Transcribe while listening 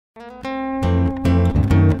So,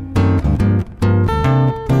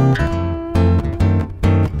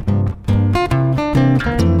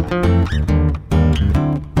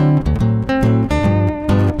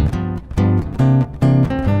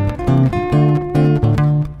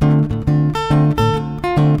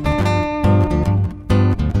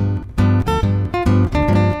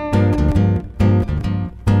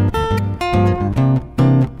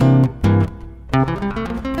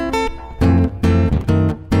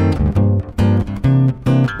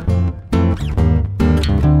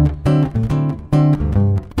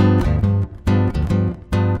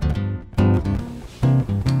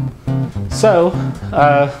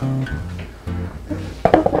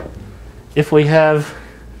 if we have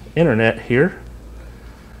internet here,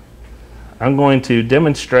 I'm going to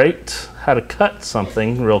demonstrate how to cut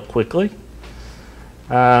something real quickly.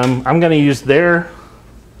 I'm going to use their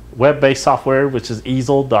web-based software, which is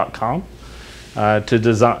easel.com,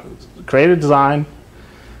 to create a design.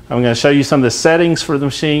 I'm going to show you some of the settings for the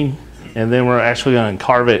machine, and then we're actually going to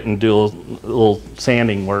carve it and do a little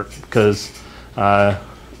sanding work because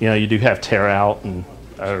you know, you do have tear out and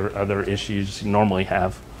other issues you normally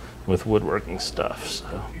have with woodworking stuff. So,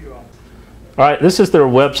 all right, this is their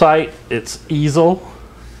website. It's easel.com,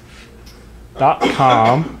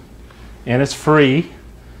 and it's free.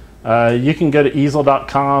 You can go to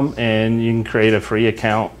easel.com and you can create a free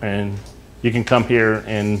account, and you can come here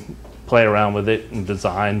and play around with it and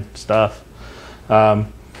design stuff.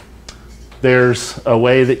 There's a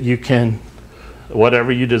way that you can,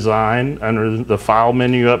 whatever you design, under the file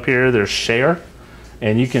menu up here, there's share,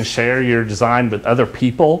 and you can share your design with other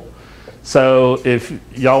people. So if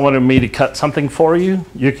y'all wanted me to cut something for you,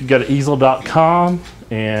 you could go to easel.com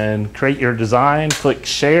and create your design, click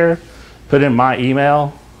share, put in my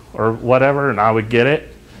email or whatever, and I would get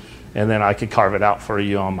it, and then I could carve it out for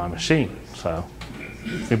you on my machine. So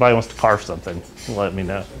if anybody wants to carve something, let me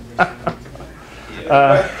know.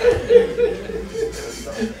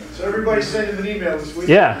 So everybody's sending an email this week?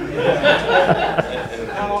 Yeah.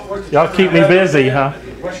 Y'all keep me busy, huh?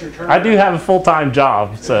 I do have a full-time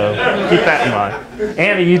job, so keep that in mind.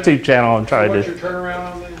 And a YouTube channel I'm trying to. What's your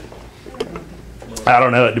turnaround on these? I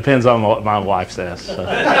don't know. It depends on what my wife says. So. In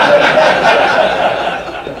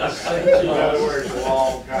other words,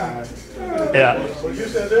 long time. Yeah. Well, you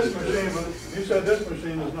said this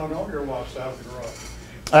machine is not on your wife's side of the garage.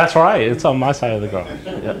 That's right. It's on my side of the garage.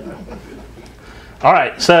 Yep. All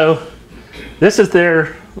right. So this is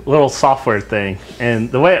their little software thing, and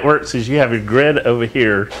the way it works is you have your grid over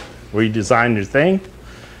here where you design your thing,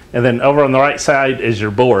 and then over on the right side is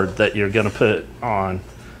your board that you're going to put on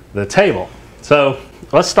the table. So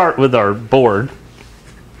let's start with our board.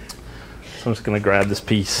 So I'm just going to grab this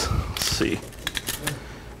piece. Let's see,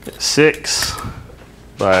 it's 6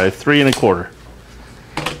 by 3 1/4.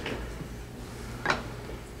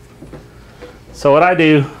 So what I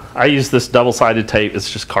do, I use this double-sided tape. It's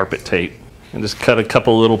just carpet tape. And just cut a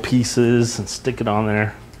couple little pieces and stick it on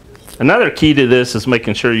there. Another key to this is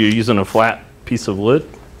making sure you're using a flat piece of wood.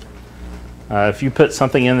 If you put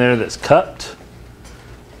something in there that's cupped,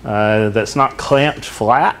 that's not clamped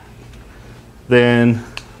flat, then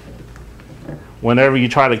whenever you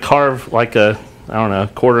try to carve like a, I don't know,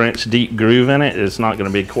 1/4 inch deep groove in it, it's not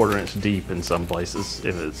going to be 1/4 inch deep in some places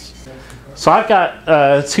if it's. So I've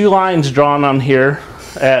got 2 lines drawn on here.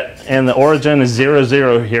 And the origin is 0,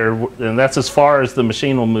 0 here, and that's as far as the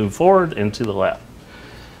machine will move forward and to the left.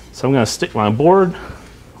 So I'm going to stick my board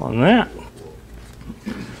on that.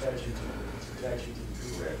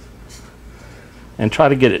 And try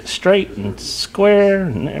to get it straight and square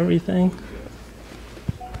and everything.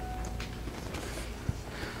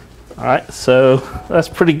 All right, so that's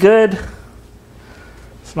pretty good.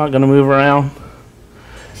 It's not going to move around.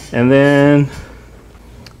 And then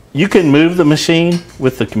you can move the machine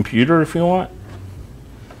with the computer if you want,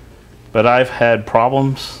 but I've had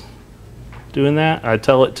problems doing that. I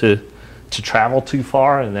tell it to travel too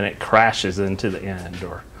far, and then it crashes into the end,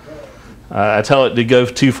 or I tell it to go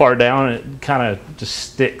too far down, and it kind of just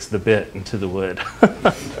sticks the bit into the wood.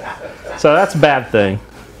 So that's a bad thing.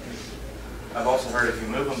 I've also heard if you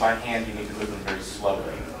move them by hand, you need to move them very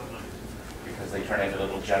slowly because they turn into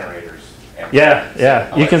little generators. Yeah,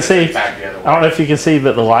 yeah. You can see, I don't know if you can see,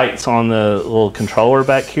 but the light's on the little controller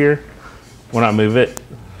back here when I move it.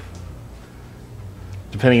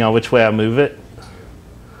 Depending on which way I move it,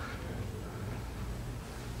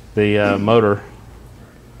 the motor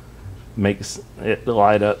makes it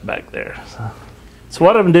light up back there. So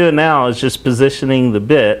what I'm doing now is just positioning the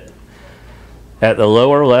bit at the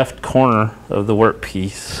lower left corner of the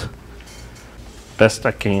workpiece best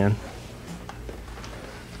I can.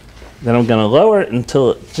 Then I'm going to lower it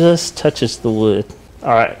until it just touches the wood. All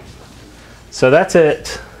right, so that's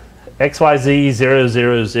it,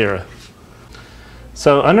 XYZ000.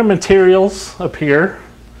 So under materials up here,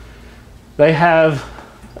 they have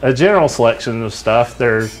a general selection of stuff.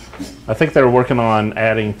 I think they're working on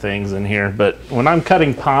adding things in here, but when I'm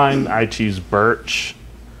cutting pine, I choose birch.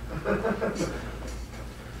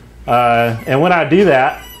 And when I do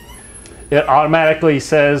that, it automatically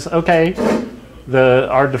says, okay,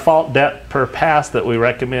 our default depth per pass that we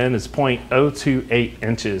recommend is 0.028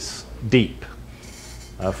 inches deep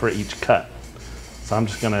for each cut. So I'm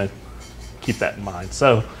just gonna keep that in mind.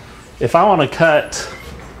 So if I wanna cut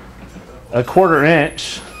a 1/4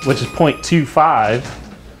 inch, which is 0.25,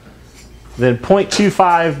 then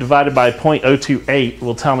 0.25 divided by 0.028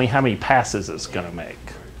 will tell me how many passes it's gonna make.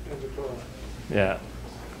 Yeah.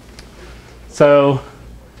 So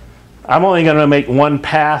I'm only going to make one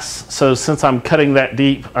pass. So since I'm cutting that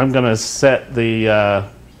deep, I'm going to set the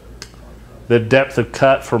depth of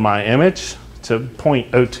cut for my image to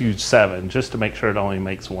 0.027, just to make sure it only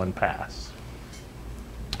makes one pass.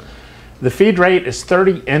 The feed rate is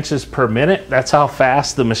 30 inches per minute. That's how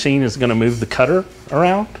fast the machine is going to move the cutter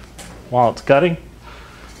around while it's cutting.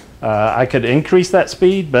 I could increase that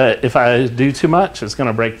speed, but if I do too much, it's going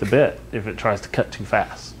to break the bit if it tries to cut too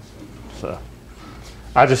fast. So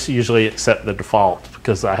I just usually accept the default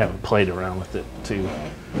because I haven't played around with it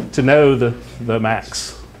to know the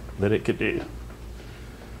max that it could do.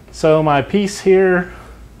 So my piece here,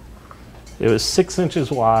 it was 6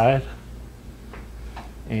 inches wide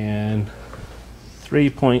and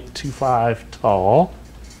 3.25 tall.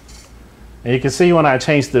 And you can see when I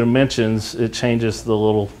change the dimensions, it changes the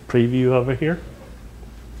little preview over here.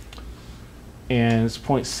 And it's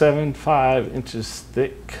 0.75 inches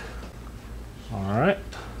thick. All right,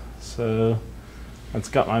 so that's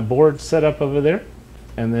got my board set up over there.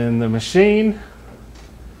 And then the machine,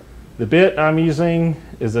 the bit I'm using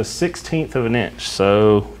is a 1/16 of an inch,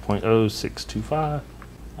 so 0.0625.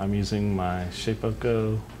 I'm using my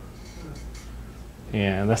Shapeoko,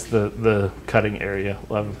 and that's the cutting area,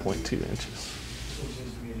 11.2 inches.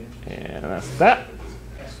 And that's that.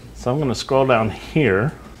 So I'm going to scroll down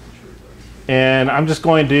here, and I'm just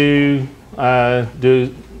going to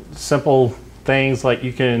do simple things like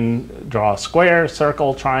you can draw a square,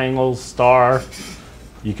 circle, triangles, star.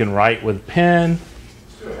 You can write with pen.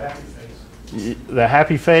 The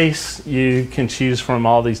happy face, you can choose from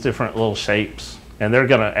all these different little shapes, and they're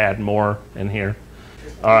going to add more in here.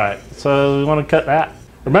 All right, so we want to cut that.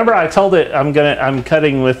 Remember, I told it I'm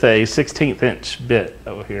cutting with a 1/16 inch bit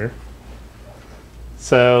over here.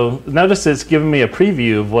 So notice it's giving me a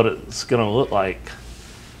preview of what it's going to look like.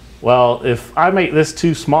 Well, if I make this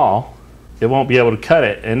too small, it won't be able to cut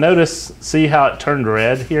it. And notice, see how it turned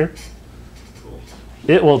red here?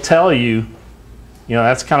 It will tell you,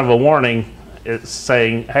 that's kind of a warning. It's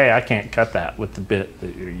saying, hey, I can't cut that with the bit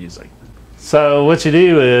that you're using. So what you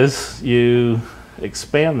do is you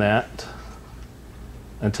expand that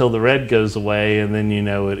until the red goes away, and then you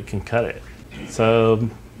know it can cut it. So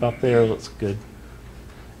about there looks good.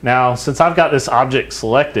 Now, since I've got this object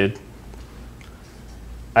selected,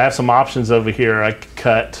 I have some options over here. I could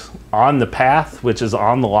cut on the path, which is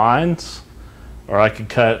on the lines, or I could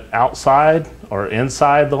cut outside or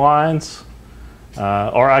inside the lines,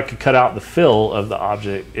 or I could cut out the fill of the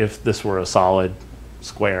object. If this were a solid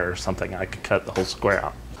square or something, I could cut the whole square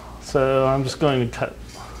out. So I'm just going to cut,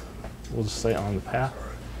 we'll just say on the path.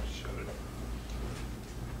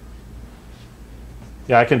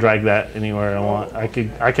 Yeah, I can drag that anywhere I want. I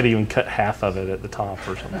could even cut half of it at the top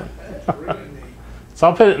or something. So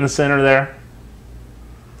I'll put it in the center there.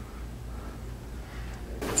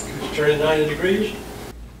 Turn it 90 degrees?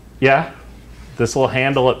 Yeah, this little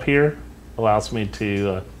handle up here allows me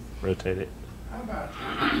to rotate it.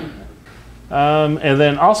 And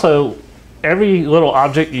then also, every little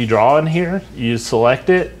object you draw in here, you select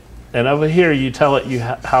it, and over here you tell it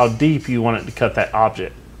how deep you want it to cut that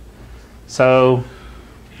object. So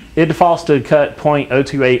it defaults to cut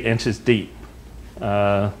 0.028 inches deep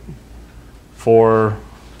for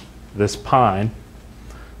this pine.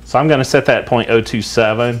 So I'm going to set that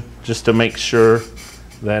 0.027 just to make sure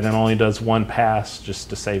that it only does one pass,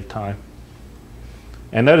 just to save time.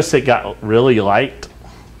 And notice it got really light,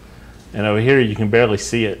 and over here you can barely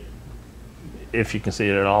see it, if you can see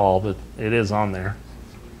it at all, but it is on there.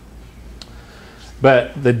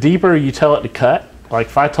 But the deeper you tell it to cut, like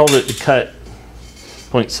if I told it to cut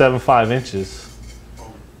 0.75 inches,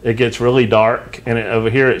 it gets really dark, and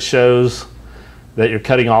over here it shows that you're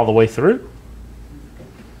cutting all the way through.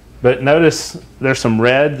 But notice there's some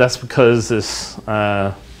red. That's because this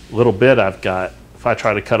little bit I've got if I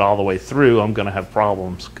try to cut all the way through, I'm going to have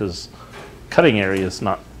problems because cutting area is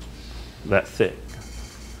not that thick.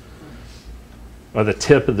 Or the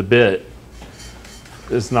tip of the bit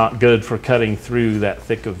is not good for cutting through that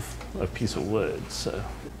thick of a piece of wood. So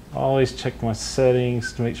always check my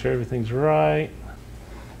settings to make sure everything's right.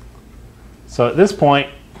 So at this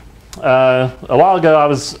point, a while ago I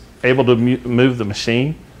was able to move the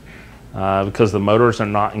machine because the motors are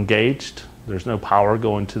not engaged. There's no power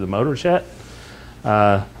going to the motors yet.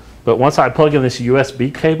 But once I plug in this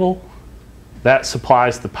USB cable, that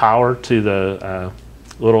supplies the power to the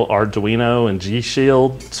little Arduino and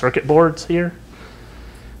G-Shield circuit boards here,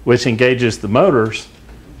 which engages the motors.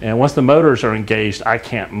 And once the motors are engaged, I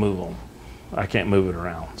can't move them. I can't move it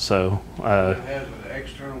around. So It has an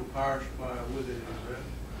external power supply with it, is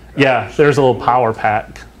that? yeah, there's a little power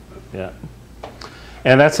pack. Yeah,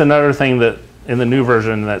 and that's another thing that in the new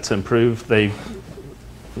version that's improved. They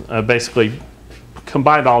basically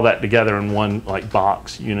combined all that together in one like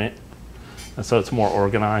box unit, and so it's more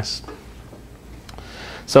organized.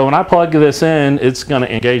 So when I plug this in, it's going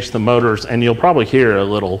to engage the motors, and you'll probably hear a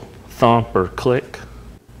little thump or click.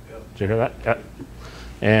 Did you hear that? Yep.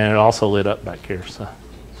 And it also lit up back here.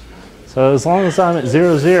 So as long as I'm at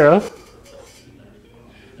 0, 0.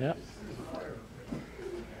 Yep.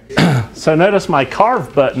 So notice my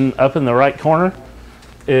carve button up in the right corner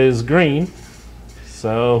is green.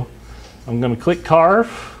 So I'm going to click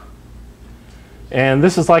carve. And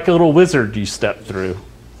this is like a little wizard you step through.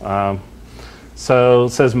 So it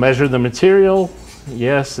says measure the material.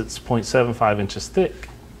 Yes, it's 0.75 inches thick.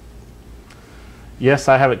 Yes,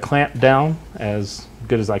 I have it clamped down as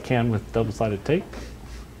good as I can with double-sided tape.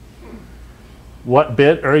 What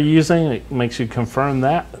bit are you using? It makes you confirm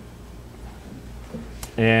that.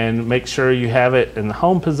 And make sure you have it in the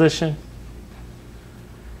home position.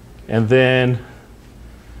 And then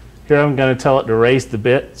here I'm going to tell it to raise the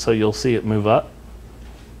bit so you'll see it move up.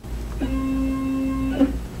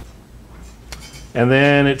 And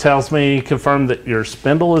then it tells me confirm that your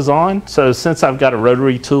spindle is on. So since I've got a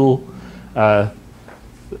rotary tool,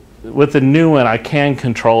 with the new one I can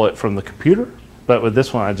control it from the computer, but with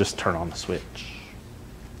this one I just turn on the switch.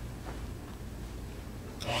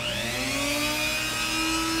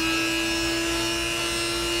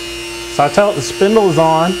 So I tell it the spindle is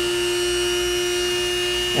on.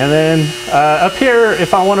 And then up here,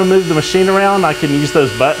 if I want to move the machine around, I can use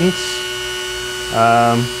those buttons.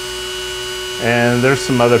 And there's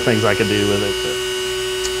some other things I could do with it.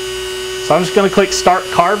 So I'm just going to click start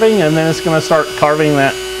carving, and then it's going to start carving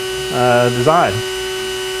that design.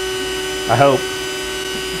 I hope.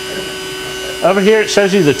 Over here it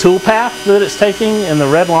shows you the tool path that it's taking in the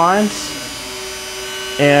red lines.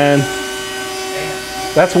 And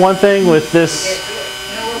that's one thing with this.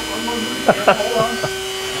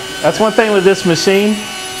 That's one thing with this machine,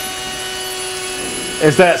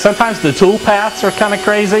 is that sometimes the tool paths are kind of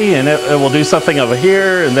crazy, and it will do something over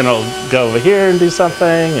here, and then it'll go over here and do something,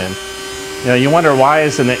 and you wonder why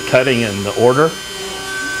isn't it cutting in the order?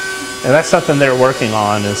 And that's something they're working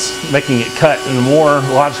on, is making it cut in a more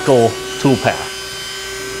logical tool path.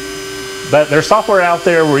 But there's software out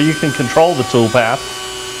there where you can control the tool path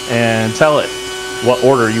and tell it what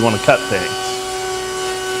order you want to cut things.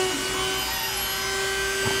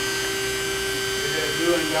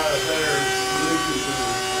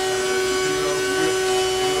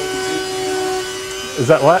 Is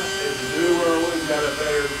that what?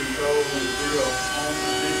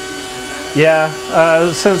 Yeah,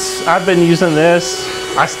 since I've been using this,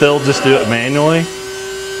 I still just do it manually.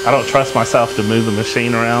 I don't trust myself to move the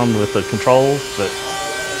machine around with the controls, but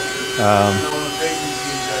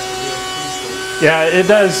yeah, it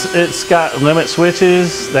does. It's got limit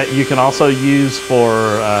switches that you can also use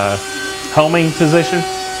for homing position.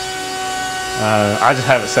 I just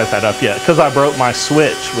haven't set that up yet because I broke my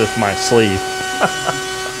switch with my sleeve.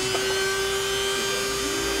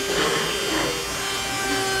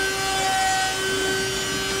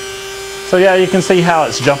 So yeah, you can see how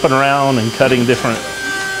it's jumping around and cutting different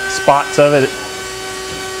spots of it.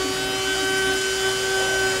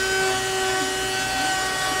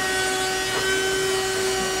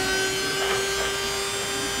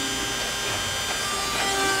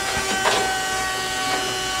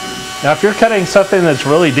 Now if you're cutting something that's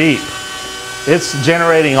really deep, it's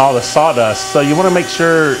generating all the sawdust, so you want to make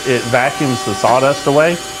sure it vacuums the sawdust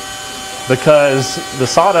away, because the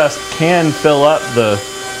sawdust can fill up the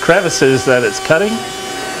crevices that it's cutting,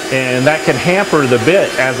 and that can hamper the bit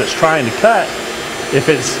as it's trying to cut if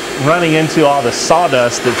it's running into all the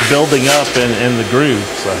sawdust that's building up in the groove.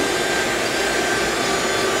 So.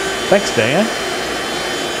 Thanks, Dan.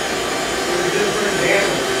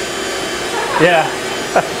 Yeah.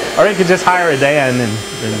 Or you could just hire a Dan and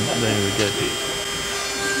then we good.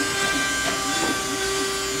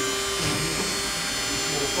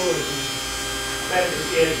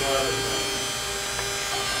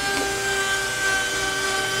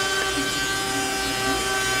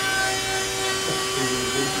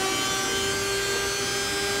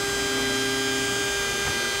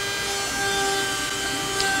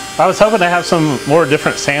 I was hoping to have some more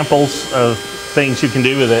different samples of things you can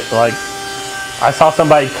do with it. Like, I saw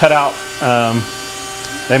somebody cut out,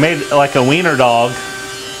 they made like a wiener dog,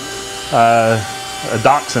 a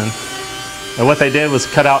dachshund. And what they did was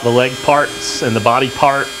cut out the leg parts and the body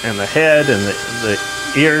part and the head and the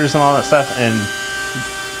ears and all that stuff, and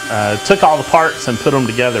took all the parts and put them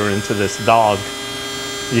together into this dog.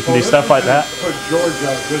 You can do stuff like that. Put George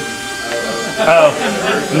out of business. Oh,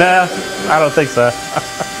 no, I don't think so.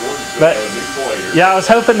 But yeah, I was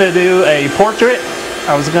hoping to do a portrait.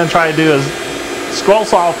 I was going to try to do a scroll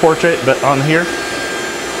saw portrait, but on here.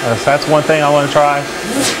 So that's one thing I want to try.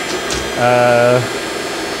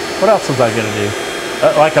 What else was I going to do?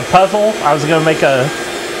 Like a puzzle. I was going to make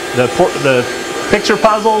the picture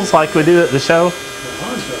puzzles like we do at the show.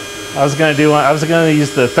 I was going to do one. I was going to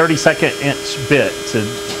use the 32nd inch bit to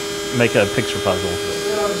make a picture puzzle.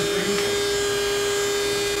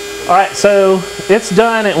 All right, so it's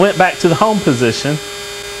done. It went back to the home position.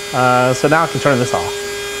 So now I can turn this off.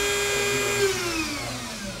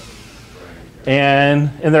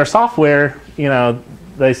 And in their software, you know,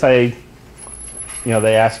 they say, you know,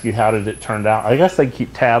 they ask you how did it turn out. I guess they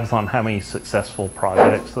keep tabs on how many successful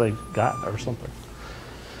projects they've got or something.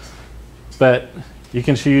 But you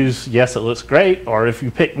can choose, yes, it looks great, or if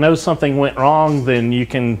you know something went wrong, then you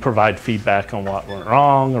can provide feedback on what went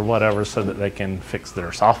wrong or whatever so that they can fix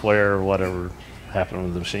their software or whatever happened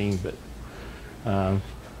with the machine. But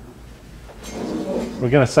we're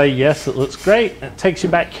going to say, yes, it looks great. It takes you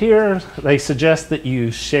back here. They suggest that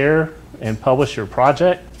you share and publish your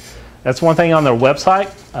project. That's one thing on their website.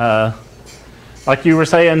 Like you were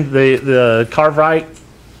saying, the Carver,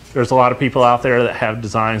 there's a lot of people out there that have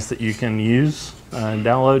designs that you can use and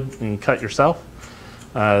download and cut yourself.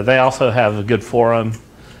 They also have a good forum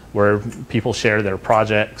where people share their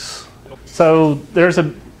projects. So there's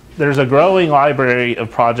a growing library of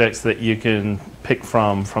projects that you can pick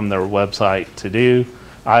from their website to do.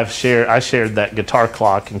 I shared that guitar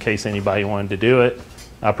clock in case anybody wanted to do it.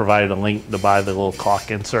 I provided a link to buy the little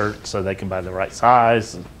clock insert so they can buy the right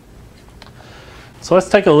size. So let's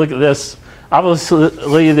take a look at this.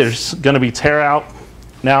 Obviously, there's going to be tear out.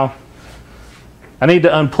 Now, I need to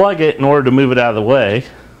unplug it in order to move it out of the way.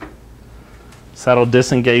 So that'll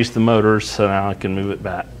disengage the motors, so now I can move it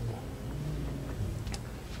back.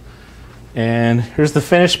 And here's the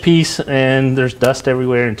finished piece, and there's dust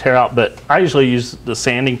everywhere and tear out, but I usually use the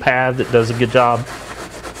sanding pad that does a good job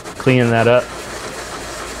cleaning that up.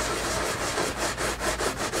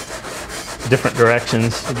 Different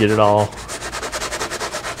directions to get it all.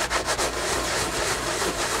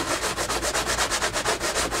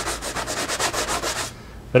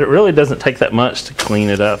 But it really doesn't take that much to clean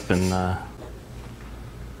it up, and yeah,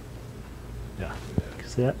 you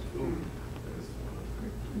see that?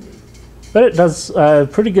 But it does a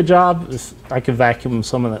pretty good job. I could vacuum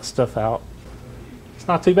some of that stuff out. It's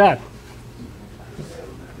not too bad.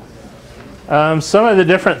 Some of the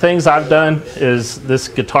different things I've done is this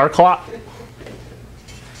guitar clock.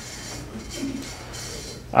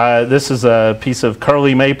 This is a piece of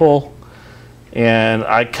curly maple, and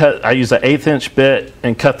I used an 1/8 inch bit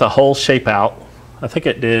and cut the whole shape out. I think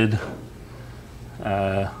it did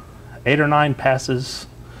 8 or 9 passes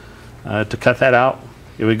to cut that out.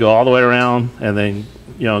 It would go all the way around and then,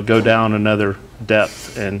 you know, go down another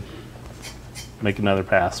depth and make another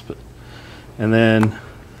pass. And then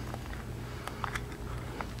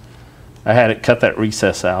I had it cut that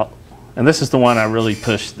recess out. And this is the one I really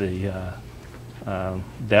pushed the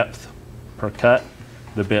depth per cut.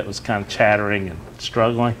 The bit was kind of chattering and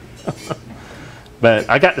struggling. But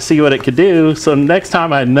I got to see what it could do, so next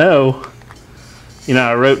time I know, you know,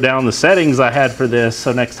 I wrote down the settings I had for this,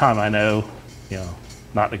 so next time I know, you know,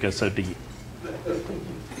 not to go so deep.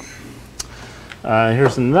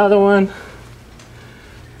 Here's another one.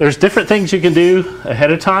 There's different things you can do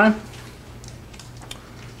ahead of time.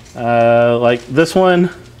 Like this one,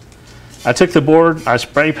 I took the board, I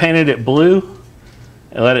spray painted it blue,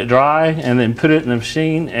 and let it dry, and then put it in the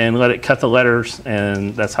machine and let it cut the letters,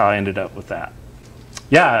 and that's how I ended up with that.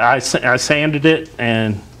 Yeah, I sanded it,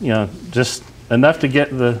 and you know, just enough to get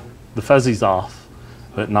the fuzzies off,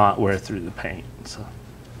 but not wear through the paint. So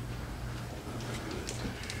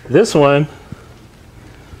this one,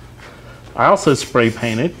 I also spray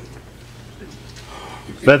painted.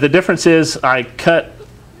 But the difference is I cut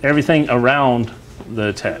everything around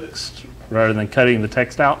the text rather than cutting the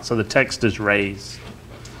text out, so the text is raised.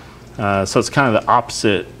 So it's kind of the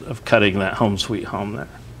opposite of cutting that home sweet home there.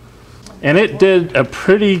 And it did a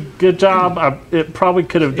pretty good job. It probably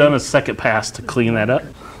could have done a second pass to clean that up.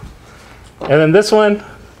 And then this one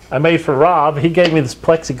I made for Rob. He gave me this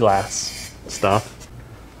plexiglass stuff.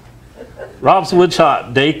 Rob's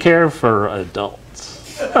Woodshop Daycare for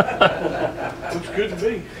Adults. Looks good to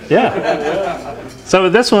me. Yeah. So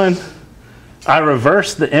with this one, I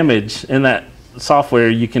reversed the image in that software.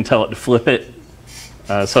 You can tell it to flip it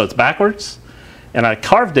so it's backwards. And I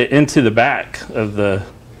carved it into the back of the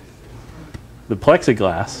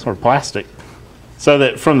plexiglass or plastic so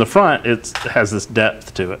that from the front it has this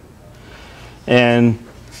depth to it. And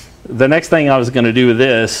the next thing I was going to do with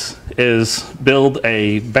this is build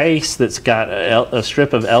a base that's got a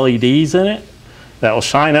strip of LEDs in it that will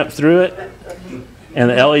shine up through it, and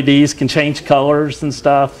the LEDs can change colors and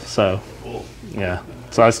stuff. So yeah,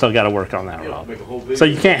 so I still got to work on that, Rob. So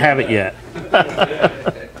you can't have it yet.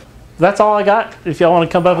 That's all I got. If y'all want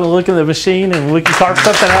to come up and look at the machine, and we can carve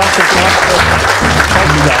something else if you want.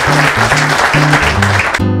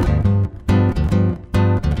 Thank you guys.